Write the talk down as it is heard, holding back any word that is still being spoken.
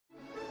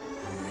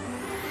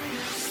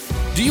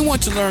Do you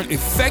want to learn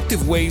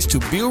effective ways to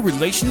build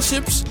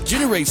relationships,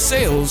 generate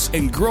sales,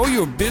 and grow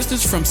your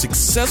business from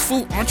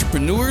successful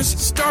entrepreneurs,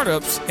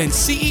 startups, and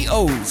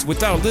CEOs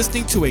without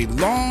listening to a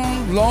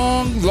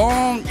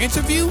long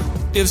interview?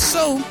 If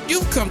so,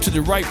 you've come to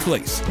the right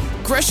place.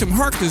 Gresham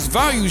Harkless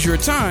values your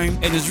time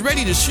and is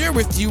ready to share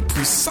with you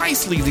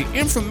precisely the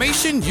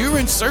information you're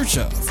in search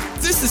of.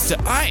 This is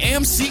the I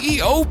Am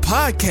CEO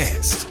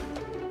podcast.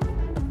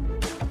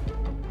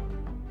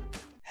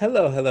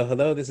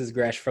 Hello. This is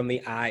Gresh from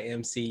the I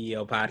Am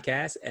CEO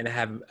podcast, and I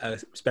have a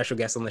special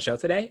guest on the show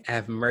today. I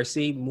have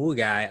Mercy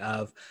Mugai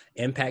of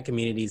Impact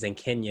Communities in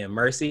Kenya.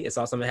 Mercy, it's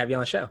awesome to have you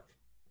on the show.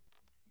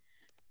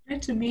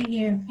 Great to be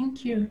here.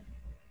 Thank you.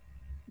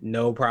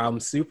 No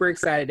problem. Super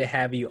excited to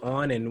have you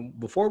on. And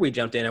before we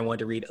jumped in, I wanted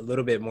to read a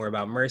little bit more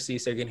about Mercy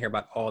so you can hear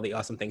about all the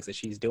awesome things that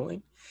she's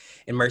doing.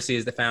 And Mercy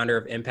is the founder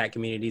of Impact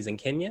Communities in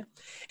Kenya.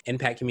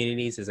 Impact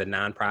Communities is a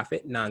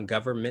nonprofit,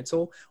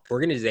 non-governmental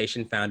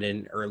organization founded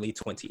in early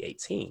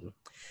 2018.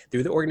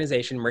 Through the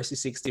organization, Mercy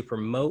seeks to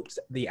promote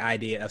the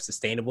idea of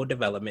sustainable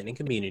development in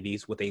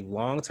communities with a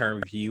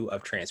long-term view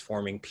of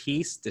transforming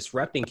peace,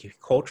 disrupting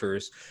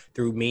cultures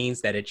through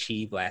means that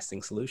achieve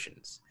lasting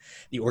solutions.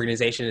 The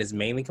organization is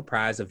mainly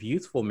comprised of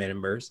youthful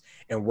members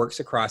and works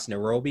across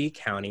Nairobi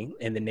County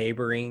and the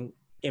neighboring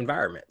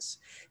environments.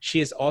 She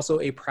is also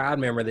a proud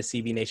member of the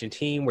CB Nation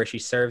team, where she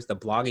serves the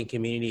blogging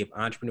community of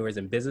entrepreneurs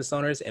and business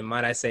owners. And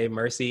might I say,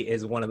 Mercy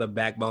is one of the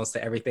backbones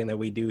to everything that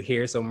we do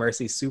here. So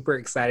Mercy, super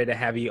excited to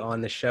have you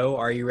on the show.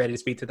 Are you ready to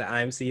speak to the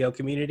IMCO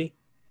community?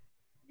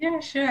 Yeah,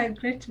 sure.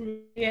 Great to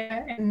be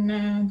here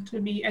and to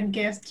be a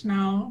guest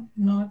now,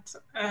 not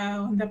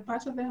on the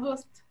part of the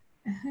host.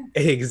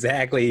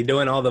 Exactly.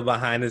 Doing all the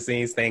behind the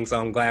scenes things. So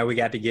I'm glad we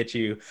got to get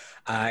you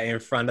in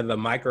front of the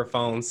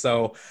microphone.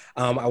 So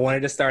I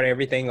wanted to start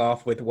everything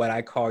off with what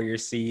I call your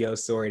CEO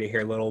story, to hear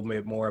a little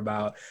bit more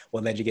about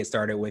what led you get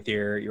started with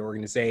your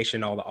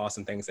organization, all the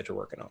awesome things that you're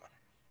working on.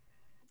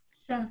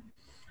 Sure.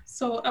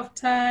 So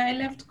after I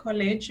left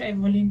college, I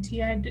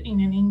volunteered in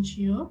an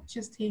NGO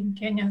just here in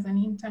Kenya as an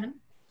intern.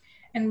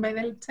 And by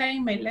the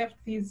time I left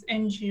this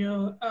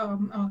NGO,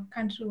 our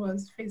country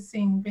was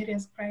facing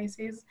various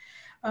crises,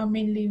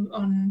 mainly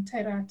on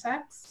terror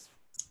attacks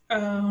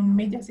on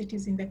major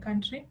cities in the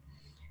country.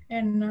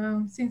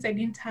 And since I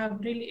didn't have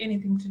really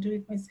anything to do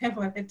with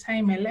myself at the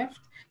time I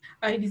left,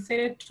 I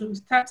decided to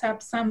start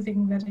up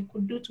something that I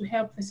could do to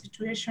help the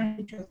situation,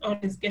 which was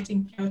always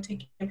getting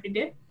chaotic every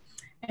day.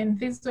 And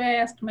this is where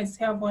I asked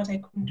myself what I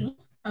could do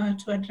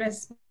to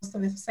address most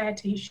of the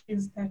society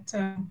issues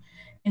that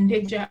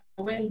endanger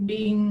our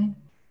well-being,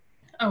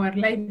 our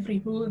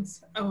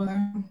livelihoods,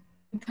 our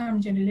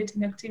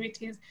income-generating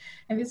activities.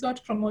 And this is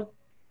what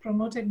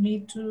promoted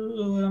me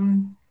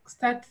to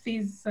start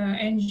this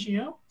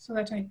NGO so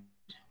that I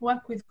could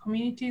work with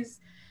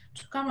communities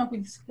to come up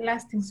with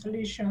lasting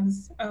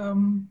solutions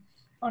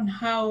on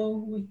how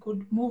we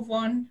could move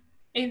on,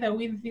 either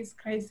with this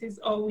crisis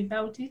or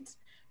without it,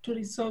 to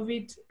resolve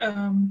it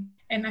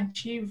and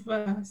achieve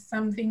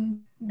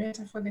something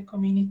better for the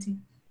community.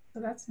 So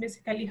that's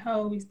basically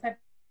how we started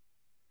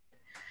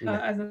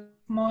as a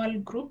small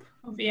group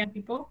of young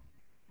people,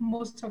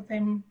 most of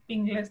them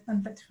being less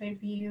than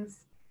 35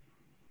 years.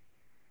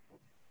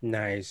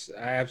 Nice.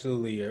 I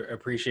absolutely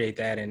appreciate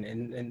that.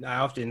 And I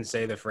often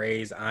say the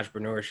phrase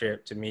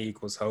entrepreneurship to me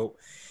equals hope.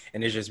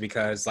 And it's just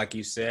because, like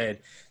you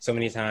said, so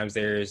many times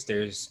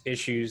there's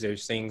issues,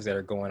 there's things that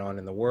are going on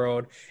in the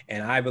world.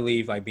 And I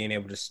believe like being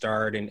able to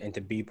start and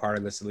to be part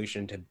of the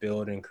solution, to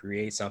build and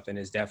create something,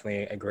 is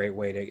definitely a great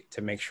way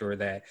to make sure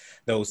that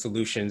those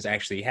solutions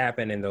actually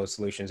happen and those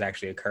solutions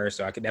actually occur.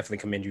 So I could definitely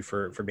commend you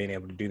for being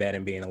able to do that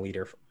and being a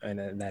leader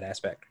in that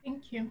aspect.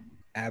 Thank you.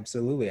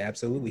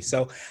 Absolutely.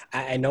 So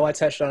I know I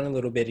touched on it a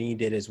little bit and you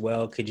did as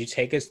well. Could you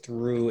take us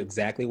through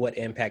exactly what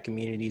Impact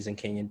Communities in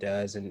Kenya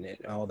does and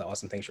all the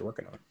awesome things you're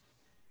working on?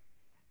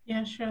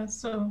 Yeah, sure.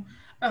 So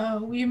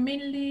we're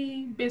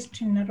mainly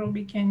based in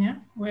Nairobi,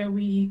 Kenya, where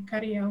we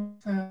carry out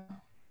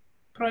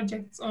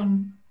projects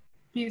on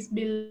peace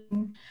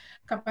building,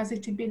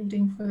 capacity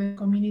building for the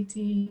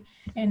community,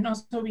 and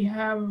also we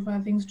have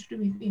things to do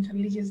with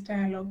interreligious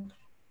dialogue.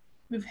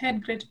 We've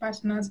had great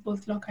partners,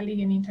 both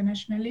locally and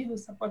internationally, who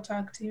support our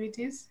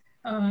activities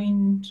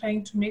in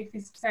trying to make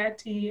this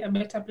society a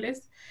better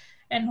place.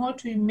 And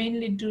what we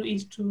mainly do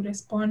is to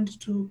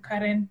respond to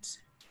current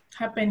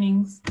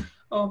happenings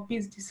or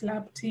peace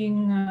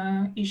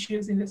disrupting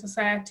issues in the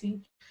society.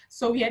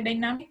 So we are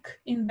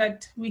dynamic in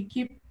that we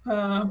keep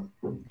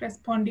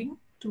responding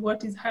to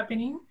what is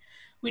happening.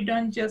 We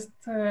don't just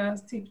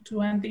stick to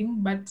one thing,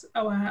 but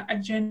our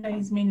agenda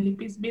is mainly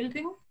peace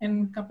building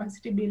and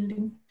capacity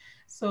building.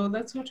 So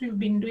that's what we've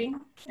been doing,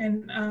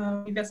 and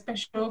with a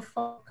special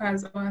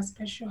focus or a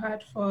special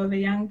heart for the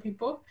young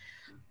people,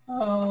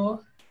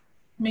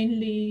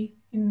 mainly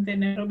in the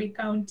Nairobi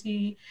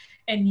County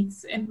and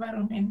its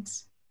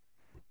environment.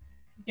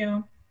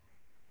 Yeah.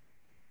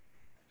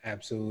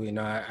 Absolutely.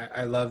 No,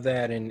 I love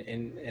that.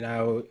 And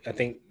I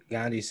think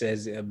Gandhi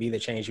says, be the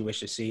change you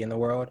wish to see in the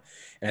world.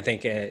 And I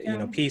think, you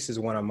know, peace is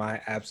one of my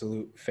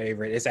absolute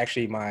favorite. It's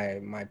actually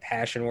my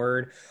passion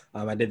word.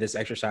 I did this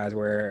exercise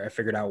where I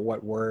figured out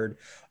what word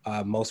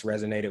most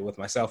resonated with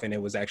myself, and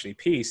it was actually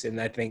peace.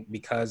 And I think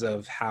because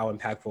of how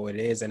impactful it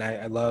is, and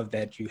I love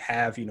that you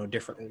have, you know,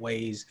 different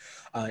ways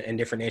and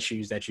different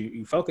issues that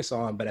you focus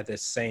on, but at the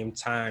same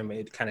time,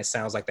 it kind of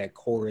sounds like that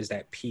core is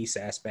that peace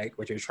aspect,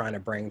 which you're trying to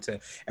bring to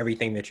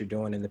everything that you're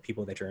doing and the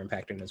people that you're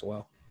impacting as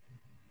well.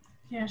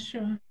 Yeah,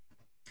 sure.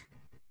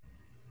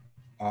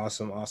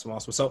 Awesome.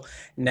 So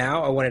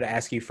now I wanted to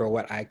ask you for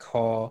what I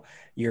call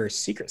your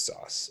secret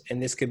sauce.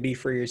 And this could be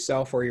for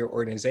yourself or your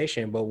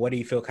organization, but what do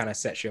you feel kind of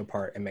sets you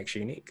apart and makes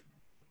you unique?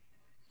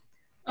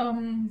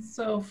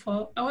 So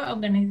for our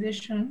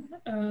organization,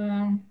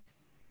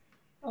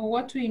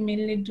 what we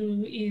mainly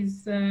do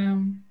is,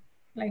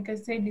 like I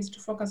said, is to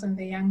focus on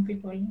the young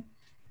people.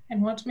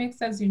 And what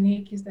makes us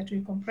unique is that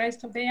we're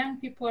comprised of the young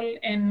people,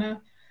 and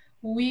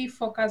we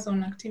focus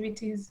on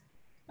activities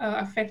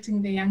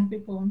affecting the young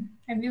people.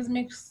 And this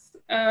makes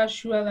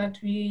sure that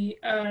we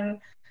are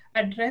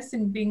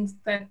addressing things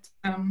that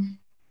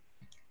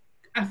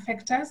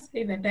affect us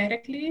either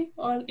directly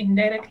or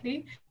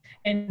indirectly.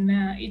 And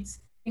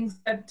it's things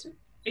that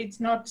it's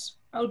not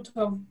out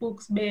of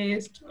books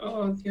based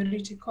or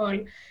theoretical.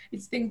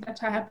 It's things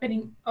that are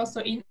happening also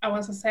in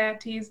our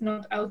societies,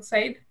 not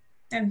outside.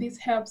 And this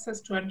helps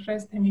us to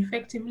address them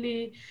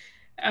effectively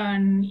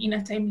and in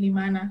a timely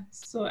manner.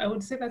 So I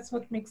would say that's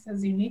what makes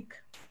us unique,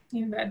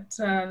 in that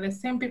the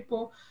same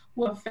people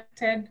who are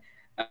affected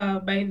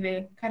by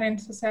the current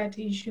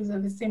society issues are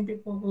the same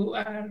people who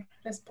are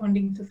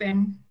responding to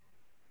them.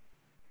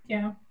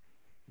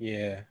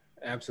 Yeah,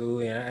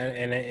 absolutely.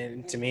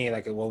 And to me,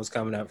 like what was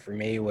coming up for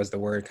me was the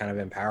word kind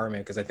of empowerment,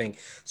 because I think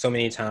so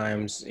many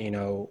times, you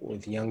know,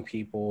 with young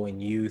people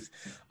and youth,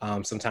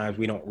 sometimes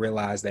we don't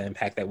realize the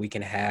impact that we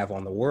can have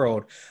on the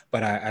world.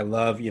 But I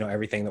love, you know,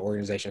 everything the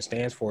organization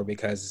stands for,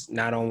 because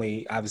not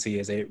only obviously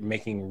is it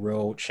making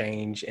real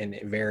change in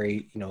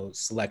very, you know,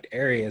 select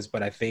areas,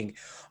 but I think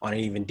on an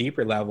even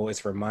deeper level,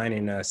 it's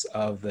reminding us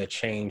of the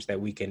change that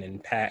we can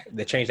impact,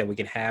 the change that we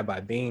can have by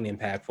being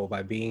impactful,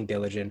 by being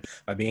diligent,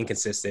 by being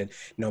consistent,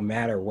 no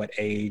matter what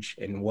age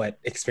and what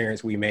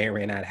experience we may or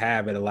may not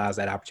have. It allows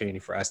that opportunity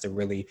for us to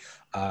really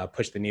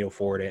push the needle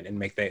forward and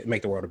make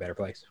the world a better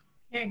place.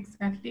 Yeah,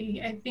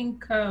 exactly. I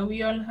think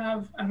we all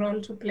have a role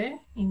to play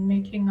in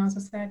making our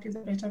societies a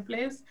better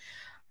place,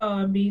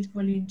 be it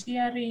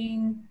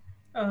volunteering,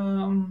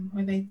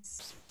 whether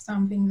it's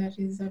something that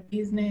is a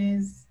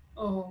business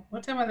or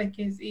whatever the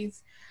case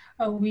is.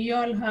 We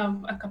all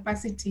have a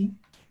capacity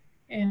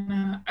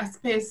and a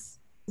space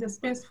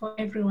for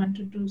everyone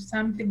to do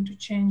something to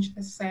change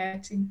the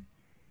society.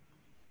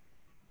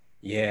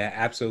 Yeah,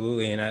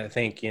 absolutely. And I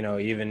think, you know,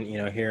 even, you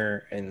know,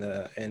 here in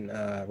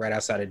right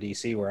outside of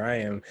DC where I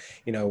am,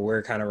 you know,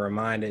 we're kind of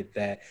reminded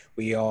that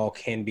we all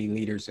can be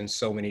leaders in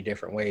so many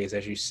different ways,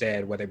 as you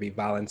said, whether it be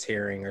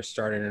volunteering or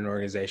starting an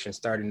organization,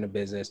 starting a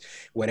business,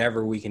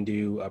 whatever we can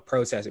do,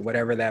 protesting,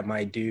 whatever that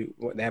might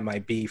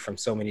be from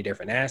so many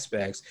different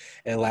aspects.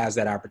 It allows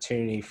that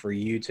opportunity for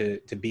you to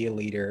be a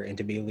leader, and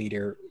to be a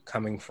leader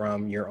coming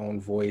from your own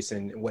voice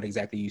and what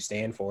exactly you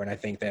stand for. And I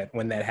think that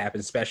when that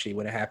happens, especially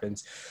when it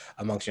happens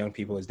amongst young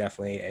people, is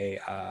definitely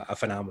a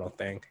phenomenal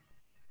thing.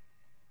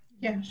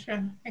 Yeah,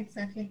 sure.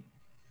 Exactly.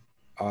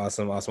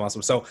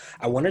 Awesome. So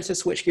I wanted to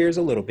switch gears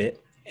a little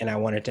bit, and I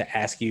wanted to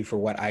ask you for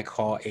what I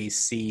call a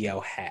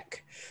CEO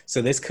hack.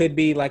 So this could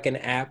be like an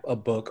app, a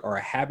book, or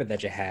a habit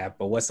that you have,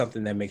 but what's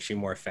something that makes you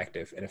more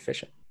effective and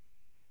efficient?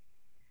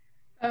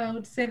 I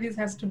would say this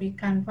has to be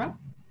Canva.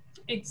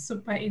 It's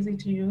super easy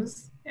to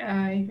use,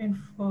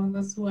 even for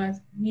those who are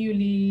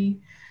new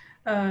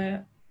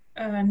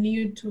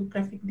to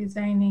graphic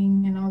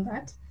designing and all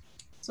that.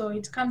 So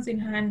it comes in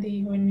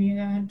handy when we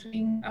are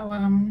doing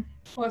our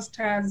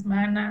posters,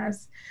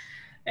 banners,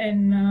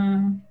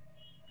 and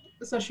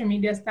social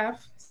media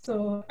stuff.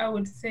 So I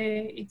would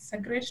say it's a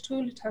great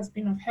tool. It has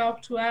been of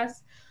help to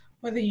us,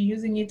 whether you're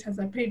using it as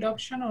a paid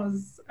option or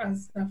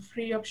as a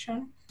free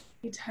option.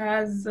 It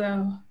has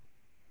a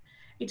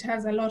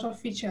lot of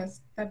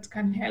features that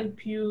can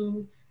help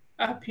you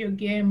up your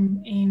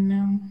game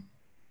in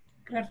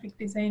graphic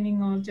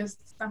designing, or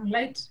just some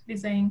light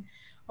design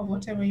of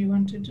whatever you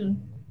want to do.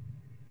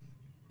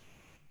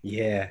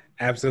 Yeah,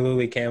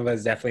 absolutely. Canva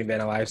has definitely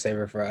been a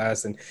lifesaver for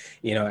us. And,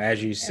 you know,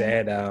 as you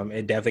said,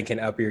 it definitely can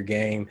up your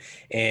game.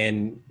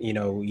 And, you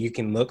know, you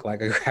can look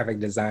like a graphic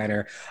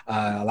designer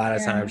a lot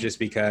of times, just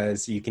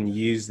because you can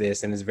use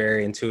this, and it's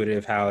very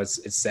intuitive how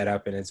it's set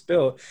up and it's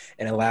built,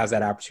 and allows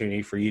that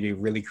opportunity for you to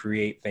really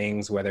create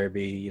things, whether it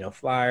be, you know,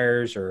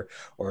 flyers or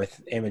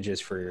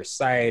images for your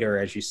site, or,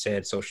 as you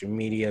said, social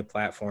media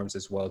platforms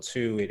as well,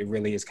 too. It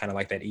really is kind of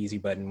like that easy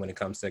button when it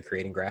comes to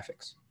creating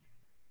graphics.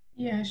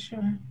 Yeah,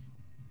 sure.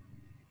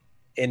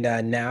 And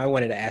now I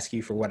wanted to ask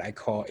you for what I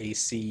call a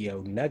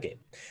CEO nugget.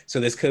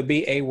 So this could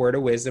be a word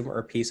of wisdom or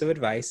a piece of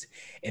advice.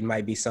 It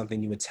might be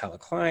something you would tell a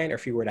client, or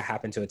if you were to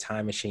hop into a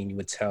time machine, you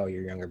would tell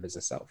your younger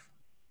business self.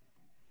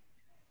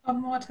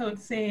 What I would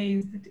say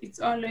is that it's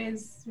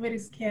always very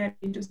scary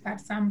to start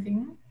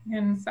something,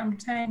 and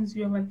sometimes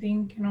you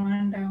overthink and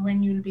wonder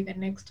when you'll be the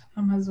next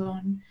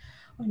Amazon,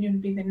 when you'll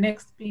be the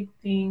next big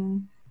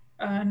thing.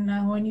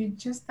 And when you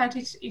just start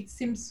it, it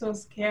seems so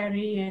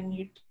scary, and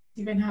you don't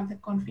even have the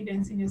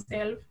confidence in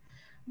yourself.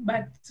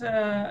 But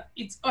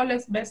it's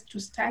always best to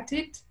start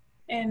it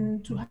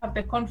and to have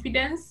the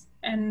confidence.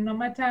 And no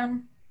matter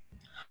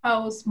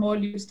how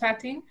small you're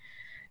starting,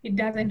 it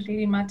doesn't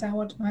really matter.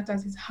 What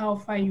matters is how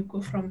far you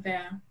go from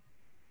there.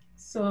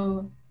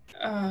 So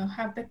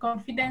have the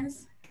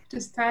confidence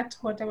to start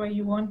whatever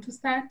you want to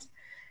start.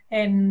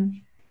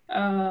 And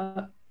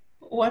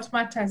what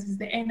matters is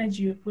the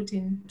energy you put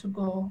in to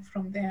go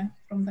from there,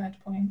 from that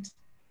point.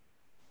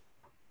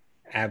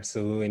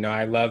 Absolutely. No,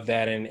 I love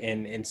that.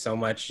 And so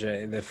much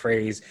the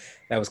phrase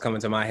that was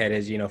coming to my head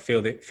is,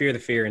 fear the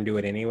fear and do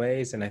it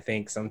anyways. And I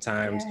think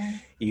sometimes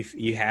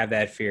you have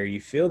that fear,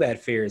 you feel that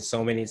fear. And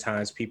so many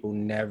times people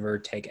never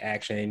take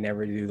action, they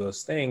never do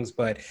those things.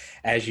 But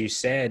as you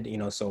said,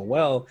 so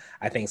well,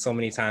 I think so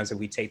many times if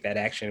we take that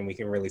action, we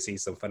can really see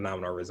some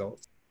phenomenal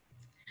results.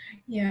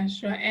 Yeah,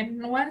 sure.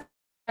 And once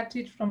you start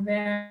it from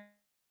there,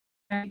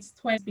 it's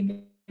when it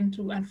begin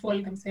to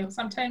unfold themselves.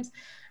 Sometimes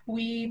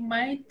we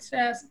might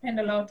spend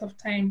a lot of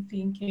time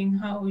thinking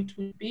how it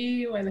will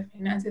be, where the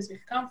finances will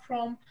come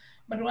from.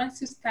 But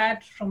once you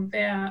start from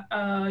there,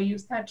 you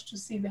start to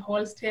see the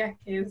whole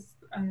staircase,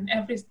 and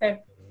every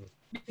step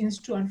begins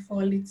to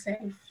unfold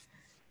itself.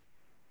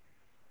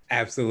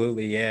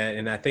 Absolutely, yeah.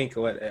 And I think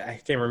I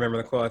can't remember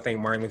the quote. I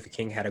think Martin Luther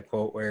King had a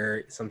quote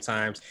where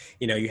sometimes,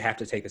 you have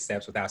to take the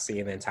steps without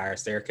seeing the entire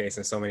staircase.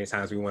 And so many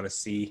times we want to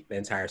see the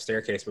entire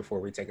staircase before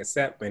we take a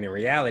step. And in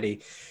reality,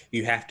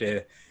 you have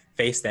to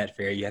face that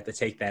fear. You have to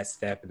take that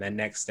step and that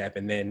next step.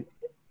 And then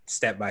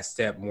step by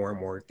step, more and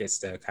more gets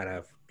to kind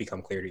of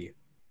become clear to you.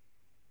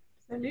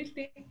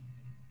 Absolutely.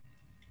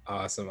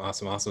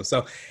 Awesome.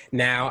 So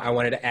now I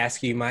wanted to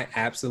ask you my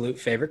absolute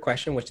favorite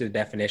question, which is the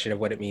definition of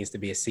what it means to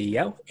be a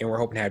CEO. And we're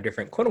hoping to have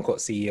different quote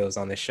unquote CEOs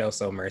on this show.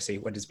 So Mercy,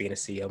 what does being a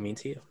CEO mean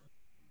to you?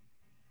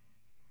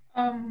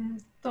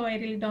 Though I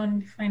really don't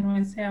define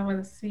myself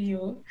as a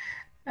CEO,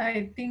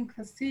 I think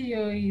a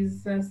CEO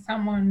is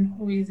someone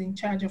who is in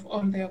charge of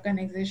all the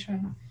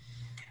organization,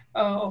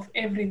 of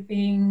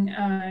everything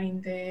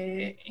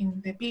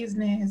in the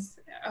business,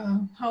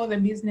 how the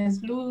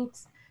business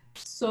looks.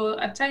 So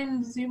at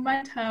times you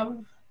might have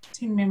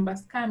team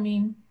members come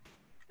in,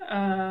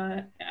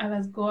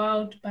 others go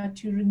out,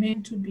 but you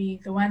remain to be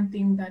the one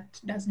thing that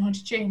does not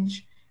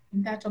change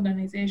in that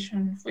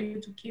organization for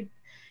you to keep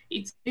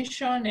its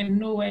vision and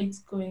know where it's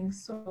going.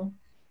 So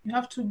you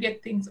have to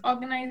get things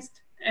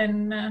organized,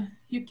 and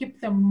you keep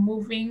them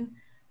moving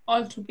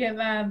all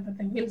together, that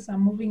the wheels are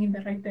moving in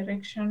the right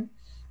direction.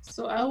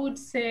 So I would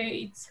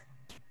say it's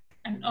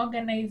an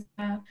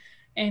organizer,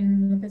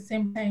 and at the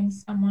same time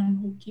someone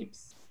who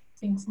keeps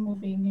things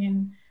moving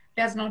and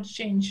does not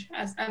change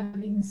as other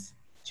things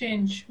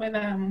change,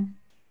 whether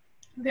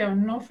there are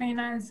no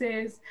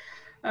finances,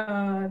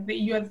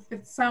 you're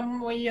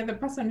the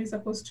person who is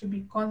supposed to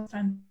be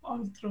constant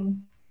all through.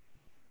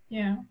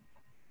 Yeah.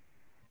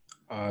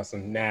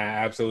 Awesome. Nah,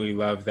 I absolutely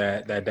love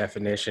that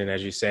definition.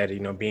 As you said,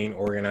 being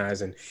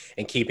organized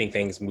and keeping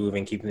things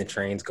moving, keeping the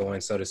trains going,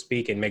 so to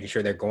speak, and making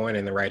sure they're going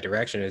in the right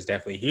direction is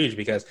definitely huge,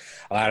 because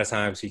a lot of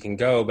times you can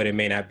go, but it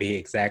may not be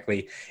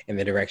exactly in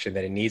the direction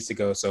that it needs to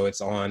go. So it's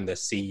on the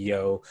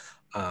CEO,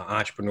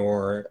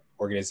 entrepreneur,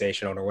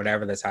 organization owner,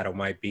 whatever the title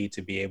might be,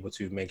 to be able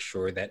to make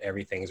sure that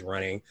everything's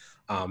running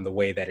the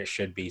way that it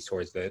should be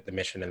towards the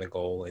mission and the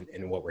goal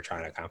and what we're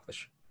trying to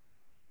accomplish.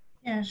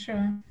 Yeah,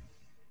 sure.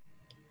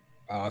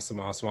 Awesome.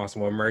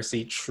 Well,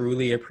 Mercy,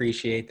 truly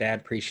appreciate that.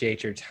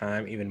 Appreciate your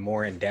time even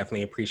more, and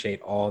definitely appreciate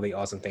all the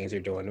awesome things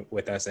you're doing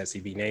with us at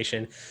CB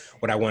Nation.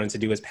 What I wanted to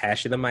do is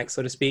pass you the mic,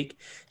 so to speak,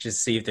 just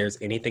to see if there's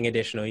anything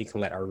additional you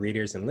can let our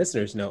readers and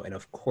listeners know, and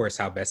of course,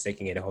 how best they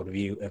can get a hold of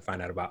you and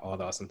find out about all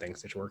the awesome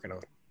things that you're working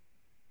on.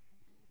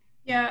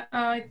 Yeah,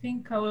 I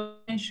think I will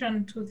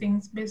mention two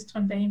things based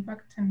on the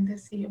impact and the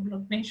CEO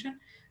Blog Nation.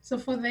 So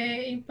for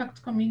the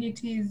impact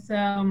communities,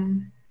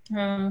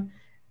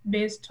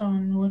 based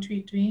on what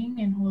we're doing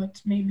and what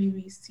maybe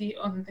we see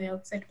on the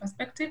outside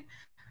perspective,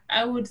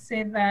 I would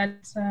say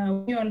that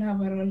we all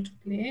have a role to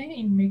play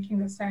in making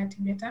the society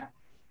better.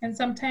 And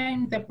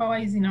sometimes the power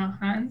is in our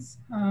hands.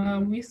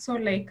 We saw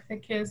like the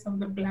case of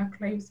the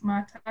Black Lives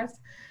Matters.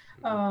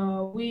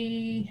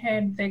 We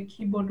had the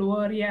keyboard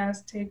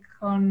warriors take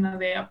on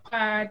their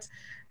part,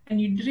 and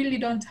you really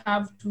don't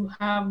have to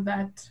have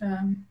that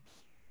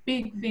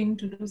big thing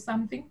to do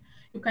something.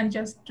 You can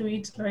just do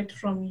it right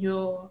from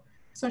your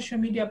social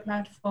media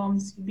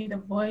platforms. You be the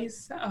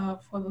voice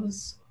for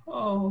those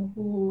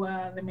who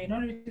are the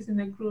minorities in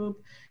the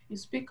group. You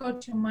speak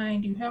out your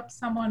mind, you help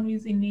someone who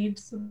is in need,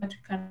 so that you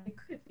can make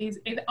these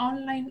either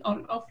online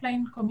or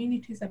offline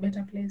communities a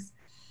better place.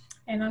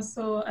 And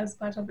also, as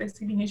part of the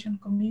CB Nation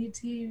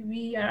community,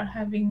 we are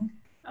having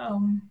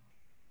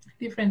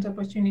different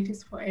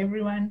opportunities for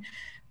everyone,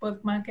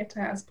 both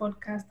marketers,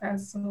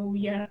 podcasters. So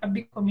we are a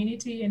big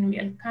community, and we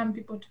welcome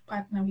people to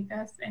partner with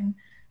us and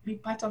be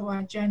part of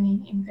our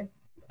journey in the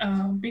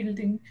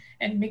building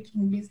and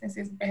making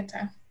businesses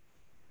better.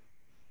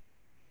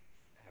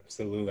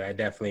 Absolutely. I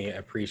definitely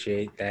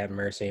appreciate that,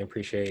 Mercy, and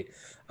appreciate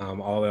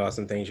all the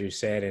awesome things you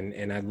said.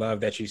 And I love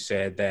that you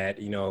said that,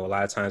 a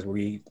lot of times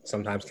we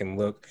sometimes can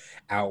look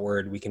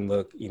outward, we can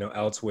look,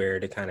 elsewhere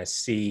to kind of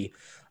see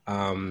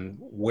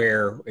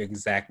where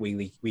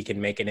exactly we can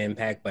make an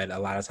impact, but a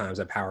lot of times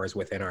the power is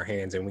within our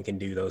hands and we can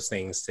do those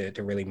things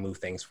to really move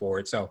things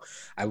forward. So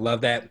I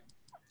love that.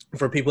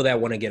 For people that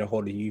want to get a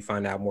hold of you,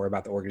 find out more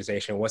about the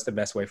organization, what's the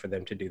best way for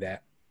them to do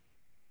that?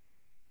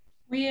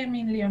 We are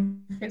mainly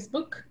on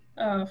Facebook.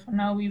 For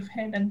now, we've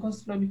had and go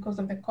slow because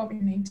of the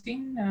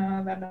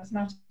COVID-19 that does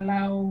not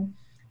allow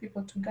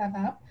people to gather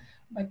up.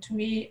 But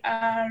we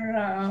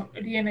are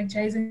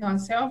re-energizing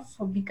ourselves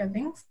for bigger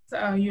things.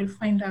 You'll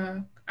find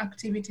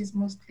activities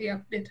mostly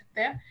updated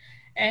there.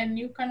 And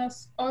you can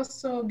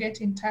also get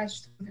in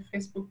touch through the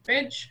Facebook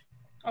page,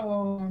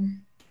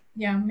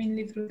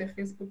 mainly through the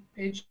Facebook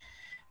page,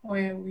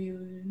 where we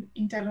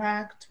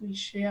interact, we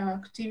share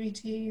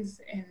activities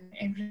and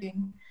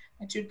everything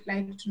that you'd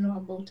like to know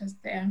about us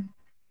there.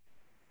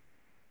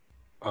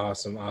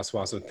 Awesome.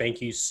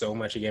 Thank you so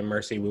much again,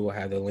 Mercy. We will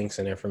have the links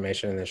and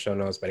information in the show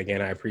notes. But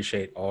again, I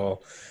appreciate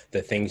all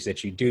the things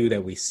that you do,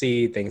 that we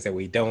see, things that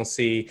we don't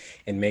see,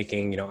 in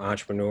making,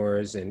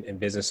 entrepreneurs and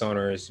business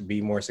owners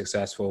be more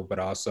successful, but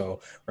also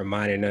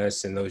reminding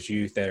us and those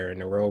youth that are in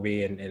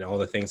Nairobi and all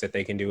the things that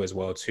they can do as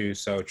well too.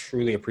 So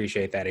truly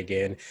appreciate that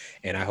again.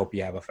 And I hope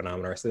you have a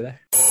phenomenal rest of the day.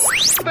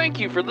 Thank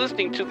you for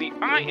listening to the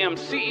I Am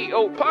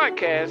CEO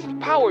podcast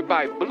powered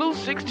by Blue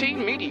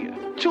 16 Media.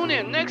 Tune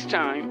in next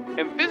time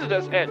and visit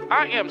us at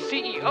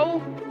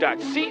imceo.co.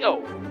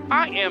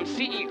 I Am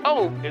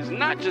CEO is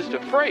not just a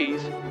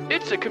phrase,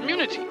 it's a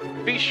community.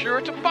 Be sure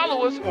to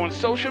follow us on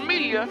social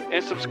media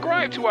and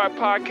subscribe to our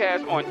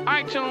podcast on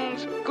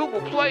iTunes,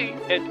 Google Play,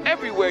 and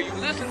everywhere you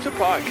listen to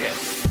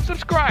podcasts.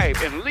 Subscribe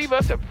and leave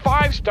us a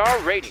 5-star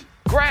rating.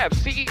 Grab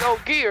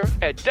CEO Gear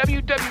at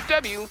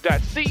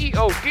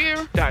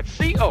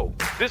www.ceogear.co.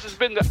 This has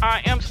been the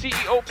I Am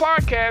CEO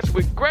podcast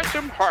with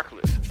Gresham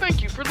Harkless.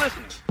 Thank you for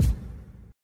listening.